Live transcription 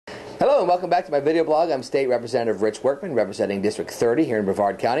Hello and welcome back to my video blog. I'm State Representative Ritch Workman, representing District 30 here in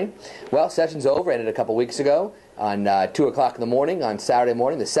Brevard County. Well, session's over, ended a couple weeks ago on 2 o'clock in the morning on Saturday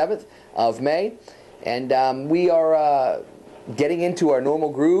morning, the 7th of May. And we are getting into our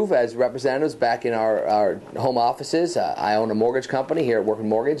normal groove as representatives back in our home offices. I own a mortgage company here at Workman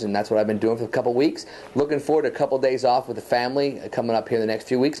Mortgage, and that's what I've been doing for a couple weeks. Looking forward to a couple days off with the family coming up here in the next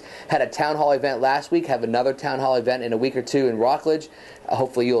few weeks. Had a town hall event last week, have another town hall event in a week or two in Rockledge.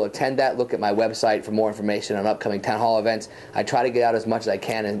 Hopefully you'll attend that. Look at my website for more information on upcoming town hall events. I try to get out as much as I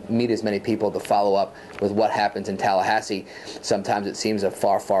can and meet as many people to follow up with what happens in Tallahassee. Sometimes it seems a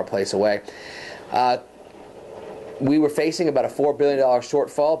far, far place away. We were facing about a $4 billion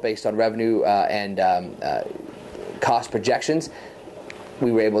shortfall based on revenue and cost projections.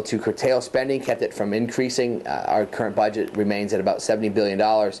 We were able to curtail spending, kept it from increasing. Our current budget remains at about $70 billion.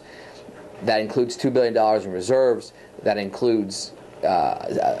 That includes $2 billion in reserves. That includes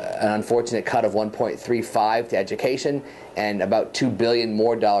an unfortunate cut of $1.35 to education and about $2 billion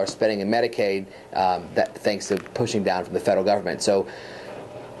more spending in Medicaid, that thanks to pushing down from the federal government. So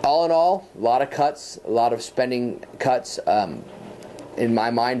all in all, a lot of cuts, a lot of spending cuts. In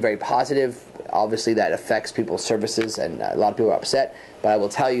my mind, very positive. Obviously, that affects people's services, and a lot of people are upset. But I will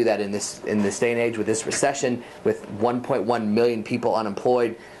tell you that in this day and age, with this recession, with 1.1 million people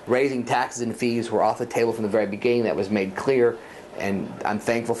unemployed, raising taxes and fees were off the table from the very beginning. That was made clear, and I'm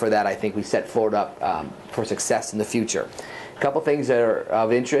thankful for that. I think we set Florida up for success in the future. A couple things that are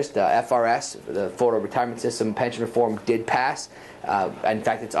of interest. FRS, the Florida Retirement System Pension Reform, did pass. In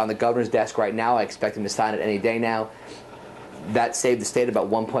fact, it's on the governor's desk right now. I expect him to sign it any day now. That saved the state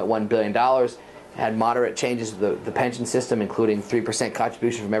about $1.1 billion. Had moderate changes to the pension system, including 3%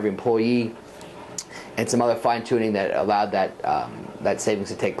 contribution from every employee, and some other fine-tuning that allowed that savings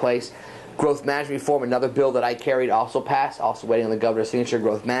to take place. Growth management reform, another bill that I carried, also passed. Also waiting on the governor's signature.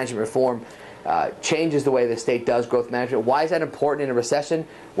 Growth management reform changes the way the state does growth management. Why is that important in a recession?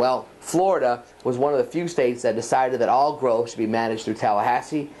 Well, Florida was one of the few states that decided that all growth should be managed through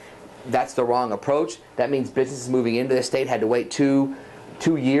Tallahassee. That's the wrong approach. That means businesses moving into the state had to wait two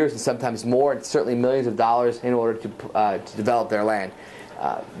years and sometimes more, and certainly millions of dollars in order to develop their land.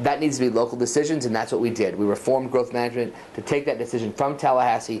 That needs to be local decisions, and that's what we did. We reformed growth management to take that decision from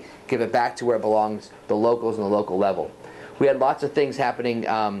Tallahassee, give it back to where it belongs, the locals and the local level. We had lots of things happening.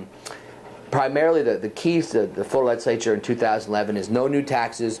 Primarily, the keys to the Florida legislature in 2011 is no new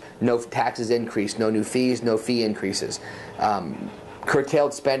taxes, no taxes increase, no new fees, no fee increases.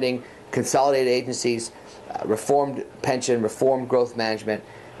 Curtailed spending, consolidated agencies, reformed pension, reformed growth management.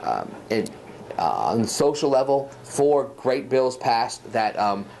 On the social level, 4 great bills passed that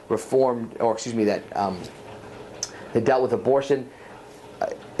that dealt with abortion.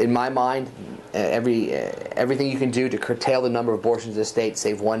 In my mind, everything you can do to curtail the number of abortions in the state,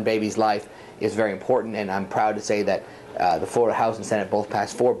 save one baby's life, is very important, and I'm proud to say that the Florida House and Senate both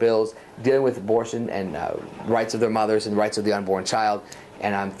passed 4 bills dealing with abortion and rights of their mothers and rights of the unborn child,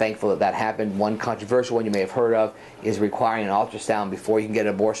 and I'm thankful that that happened. One controversial one you may have heard of is requiring an ultrasound before you can get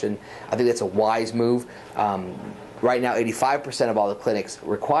an abortion. I think that's a wise move. Right now, 85% of all the clinics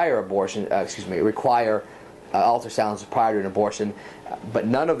require require ultrasounds prior to an abortion, but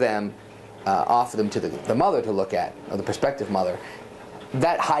none of them offer them to the mother to look at, or the prospective mother.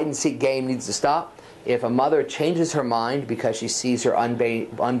 That hide-and-seek game needs to stop. If a mother changes her mind because she sees her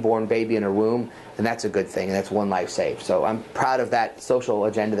unborn baby in her womb, then that's a good thing, and that's one life saved. So I'm proud of that social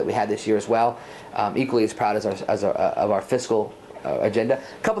agenda that we had this year as well. Equally as proud of our fiscal agenda.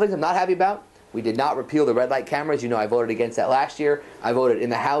 A couple things I'm not happy about. We did not repeal the red light cameras. You know I voted against that last year. I voted in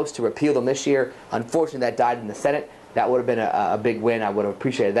the House to repeal them this year. Unfortunately, that died in the Senate. That would have been a big win. I would have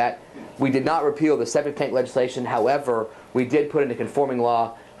appreciated that. We did not repeal the septic tank legislation. However, we did put in a conforming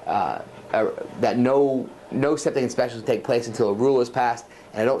law that no septic inspections will take place until a rule is passed,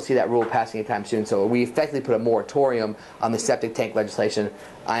 and I don't see that rule passing anytime soon. So we effectively put a moratorium on the septic tank legislation.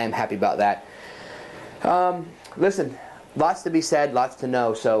 I am happy about that. Listen, lots to be said, lots to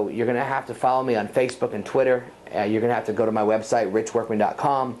know, so you're going to have to follow me on Facebook and Twitter. You're going to have to go to my website,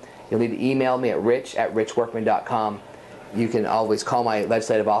 richworkman.com. You'll need to email me at rich@richworkman.com. You can always call my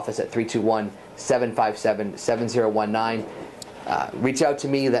legislative office at 321-757-7019. Reach out to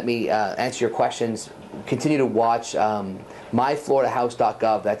me, let me answer your questions. Continue to watch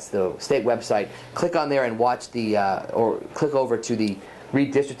myfloridahouse.gov. That's the state website. Click on there and watch or click over to the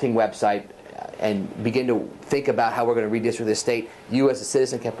redistricting website and begin to think about how we're going to redistrict this state. You as a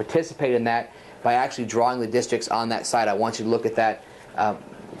citizen can participate in that by actually drawing the districts on that site. I want you to look at that,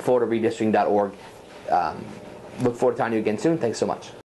 FloridaRedistricting.org. Look forward to talking to you again soon. Thanks so much.